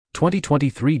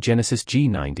2023 Genesis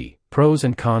G90, Pros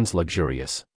and Cons.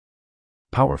 Luxurious,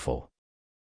 powerful,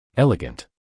 elegant.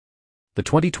 The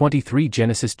 2023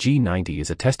 Genesis G90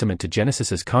 is a testament to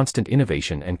Genesis's constant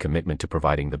innovation and commitment to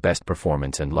providing the best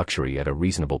performance and luxury at a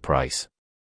reasonable price.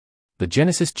 The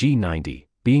Genesis G90,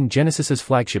 being Genesis's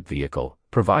flagship vehicle,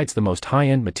 provides the most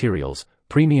high-end materials,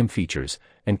 premium features,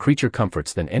 and creature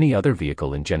comforts than any other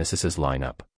vehicle in Genesis's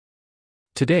lineup.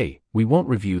 Today, we won't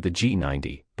review the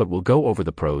G90, but we'll go over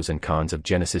the pros and cons of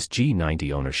Genesis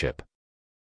G90 ownership.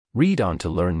 Read on to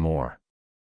learn more.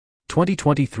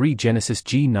 2023 Genesis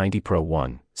G90 Pro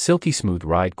 1, silky smooth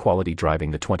ride quality.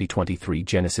 Driving the 2023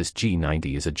 Genesis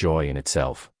G90 is a joy in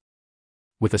itself.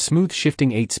 With a smooth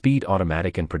shifting 8-speed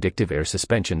automatic and predictive air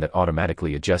suspension that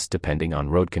automatically adjusts depending on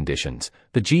road conditions,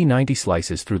 the G90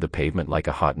 slices through the pavement like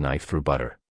a hot knife through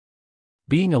butter.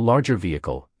 Being a larger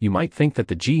vehicle, you might think that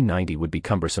the G90 would be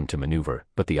cumbersome to maneuver,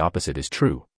 but the opposite is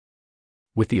true.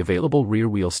 With the available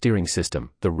rear-wheel steering system,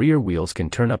 the rear wheels can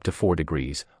turn up to 4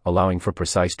 degrees, allowing for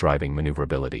precise driving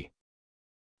maneuverability.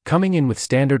 Coming in with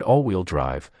standard all-wheel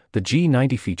drive, the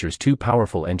G90 features 2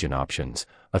 powerful engine options,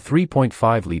 a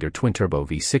 3.5-liter twin-turbo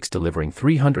V6 delivering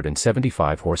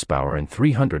 375 horsepower and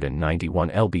 391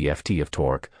 lb-ft of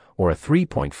torque, or a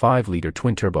 3.5-liter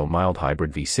twin-turbo mild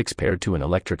hybrid V6 paired to an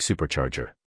electric supercharger.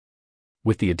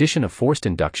 With the addition of forced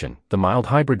induction, the mild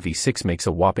hybrid V6 makes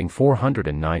a whopping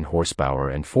 409 horsepower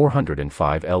and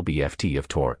 405 lb-ft of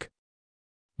torque.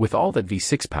 With all that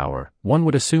V6 power, one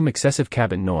would assume excessive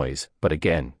cabin noise, but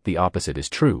again, the opposite is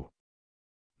true.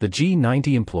 The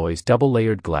G90 employs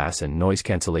double-layered glass and noise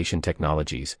cancellation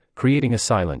technologies, creating a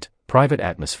silent, private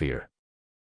atmosphere.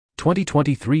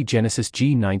 2023 Genesis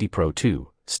G90 Pro 2,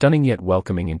 stunning yet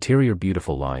welcoming interior.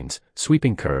 Beautiful lines,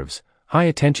 sweeping curves, high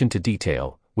attention to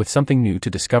detail, with something new to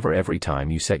discover every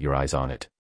time you set your eyes on it.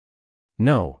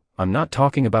 No, I'm not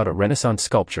talking about a Renaissance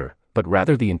sculpture, but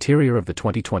rather the interior of the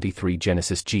 2023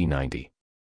 Genesis G90.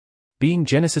 Being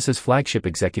Genesis's flagship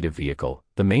executive vehicle,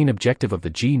 the main objective of the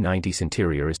G90's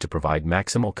interior is to provide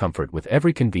maximal comfort with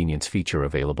every convenience feature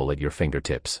available at your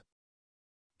fingertips.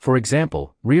 For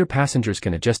example, rear passengers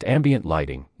can adjust ambient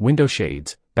lighting, window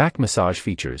shades, back massage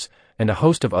features, and a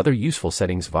host of other useful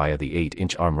settings via the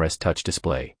 8-inch armrest touch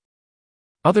display.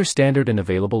 Other standard and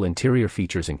available interior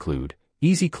features include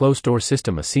Easy Close Door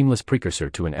System, a seamless precursor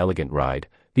to an elegant ride.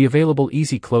 The available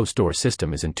Easy Close Door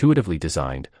System is intuitively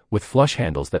designed, with flush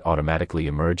handles that automatically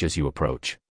emerge as you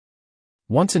approach.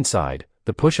 Once inside,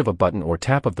 the push of a button or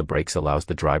tap of the brakes allows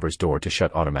the driver's door to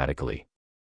shut automatically.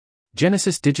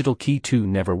 Genesis Digital Key 2.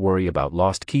 Never worry about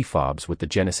lost key fobs with the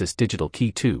Genesis Digital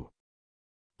Key 2.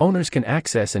 Owners can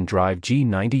access and drive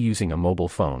G90 using a mobile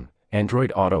phone,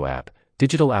 Android Auto app,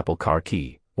 digital Apple Car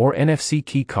key, or NFC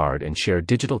key card and share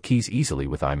digital keys easily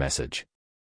with iMessage.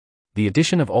 The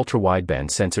addition of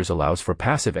ultra-wideband sensors allows for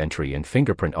passive entry, and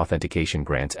fingerprint authentication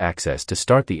grants access to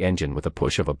start the engine with a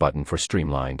push of a button for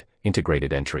streamlined,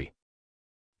 integrated entry.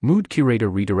 Mood Curator.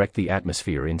 Redirect the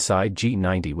atmosphere inside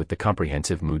G90 with the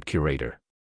comprehensive Mood Curator.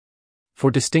 For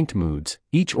distinct moods,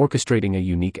 each orchestrating a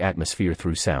unique atmosphere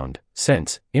through sound,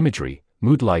 sense, imagery,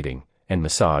 mood lighting, and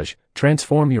massage,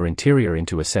 transform your interior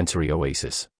into a sensory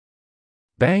oasis.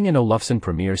 Bang & Olufsen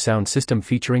Premier Sound System.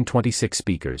 Featuring 26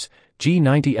 speakers,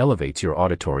 G90 elevates your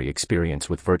auditory experience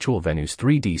with Virtual Venues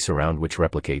 3D Surround, which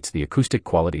replicates the acoustic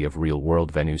quality of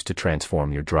real-world venues to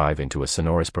transform your drive into a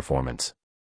sonorous performance.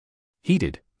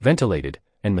 Heated, ventilated,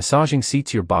 and massaging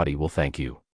seats. Your body will thank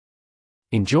you.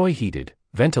 Enjoy heated,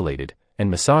 ventilated,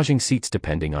 and massaging seats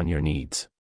depending on your needs.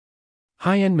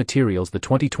 High-end materials. The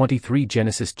 2023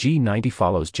 Genesis G90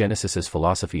 follows Genesis's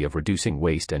philosophy of reducing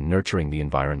waste and nurturing the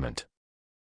environment.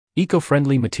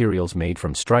 Eco-friendly materials made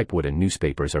from stripe wood and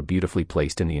newspapers are beautifully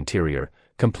placed in the interior,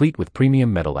 complete with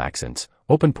premium metal accents,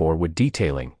 open-pore wood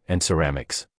detailing, and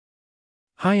ceramics.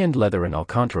 High-end leather and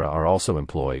alcantara are also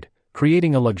employed,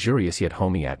 creating a luxurious yet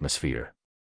homey atmosphere.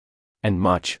 And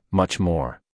much, much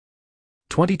more.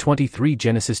 2023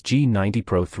 Genesis G90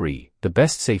 Pro 3, the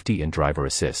best safety and driver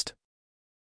assist.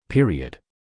 Period.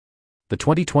 The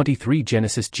 2023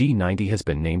 Genesis G90 has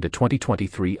been named a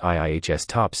 2023 IIHS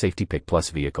Top Safety Pick Plus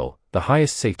vehicle, the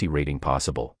highest safety rating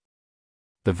possible.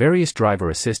 The various driver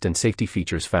assist and safety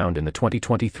features found in the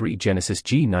 2023 Genesis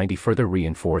G90 further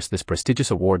reinforce this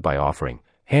prestigious award by offering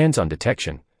hands-on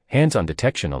detection. Hands-on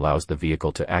detection allows the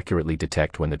vehicle to accurately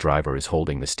detect when the driver is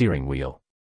holding the steering wheel.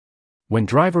 When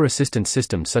driver assistance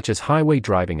systems such as Highway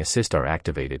Driving Assist are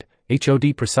activated,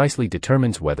 HOD precisely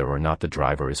determines whether or not the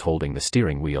driver is holding the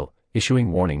steering wheel,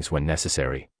 issuing warnings when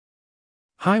necessary.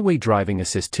 Highway Driving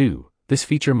Assist 2. This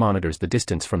feature monitors the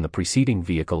distance from the preceding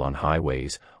vehicle on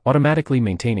highways, automatically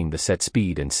maintaining the set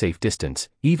speed and safe distance,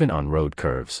 even on road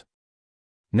curves.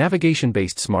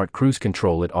 Navigation-based smart cruise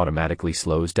control. It automatically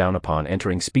slows down upon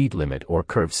entering speed limit or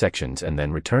curved sections and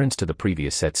then returns to the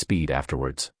previous set speed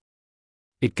afterwards.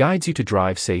 It guides you to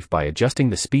drive safe by adjusting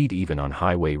the speed even on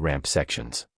highway ramp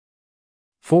sections.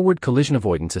 Forward collision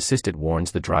avoidance assist. It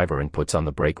warns the driver and puts on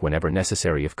the brake whenever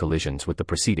necessary if collisions with the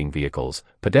preceding vehicles,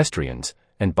 pedestrians,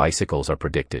 and bicycles are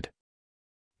predicted.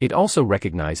 It also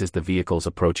recognizes the vehicles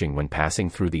approaching when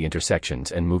passing through the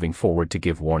intersections and moving forward to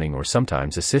give warning or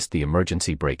sometimes assist the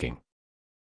emergency braking.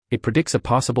 It predicts a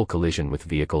possible collision with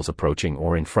vehicles approaching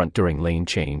or in front during lane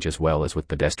change as well as with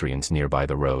pedestrians nearby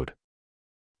the road.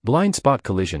 Blind spot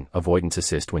collision avoidance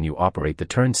assist. When you operate the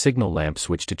turn signal lamp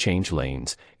switch to change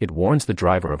lanes, it warns the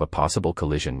driver of a possible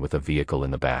collision with a vehicle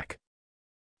in the back.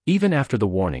 Even after the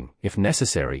warning, if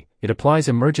necessary, it applies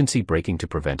emergency braking to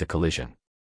prevent a collision.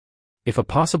 If a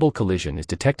possible collision is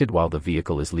detected while the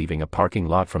vehicle is leaving a parking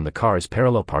lot from the car's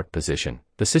parallel park position,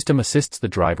 the system assists the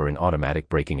driver in automatic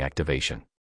braking activation.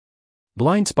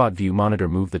 Blind spot view monitor.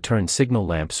 Move the turn signal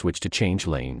lamp switch to change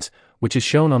lanes, which is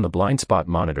shown on the blind spot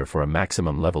monitor for a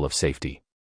maximum level of safety.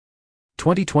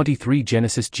 2023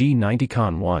 Genesis G90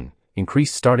 Con 1.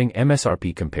 Increased starting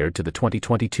MSRP compared to the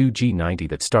 2022 G90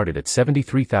 that started at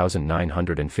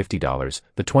 $73,950.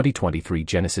 The 2023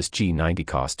 Genesis G90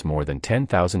 costs more than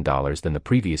 $10,000 than the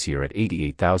previous year at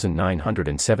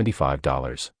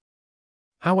 $88,975.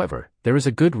 However, there is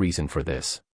a good reason for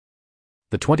this.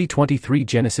 The 2023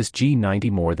 Genesis G90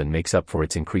 more than makes up for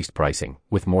its increased pricing,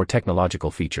 with more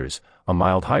technological features, a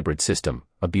mild hybrid system,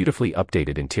 a beautifully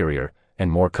updated interior,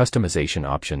 and more customization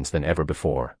options than ever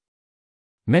before.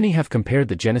 Many have compared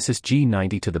the Genesis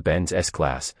G90 to the Benz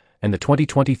S-Class, and the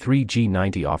 2023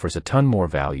 G90 offers a ton more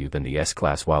value than the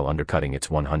S-Class while undercutting its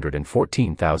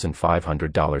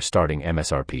 $114,500 starting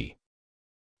MSRP.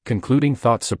 Concluding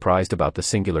thoughts. Surprised about the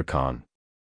singular con?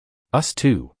 Us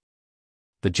too.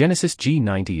 The Genesis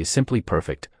G90 is simply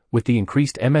perfect, with the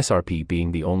increased MSRP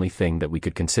being the only thing that we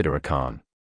could consider a con.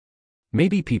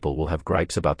 Maybe people will have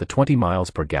gripes about the 20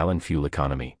 miles per gallon fuel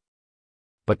economy.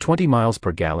 But 20 miles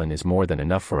per gallon is more than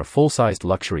enough for a full-sized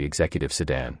luxury executive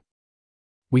sedan.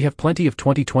 We have plenty of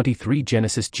 2023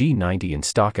 Genesis G90 in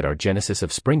stock at our Genesis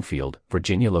of Springfield,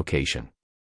 Virginia location.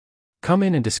 Come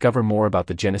in and discover more about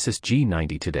the Genesis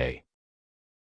G90 today.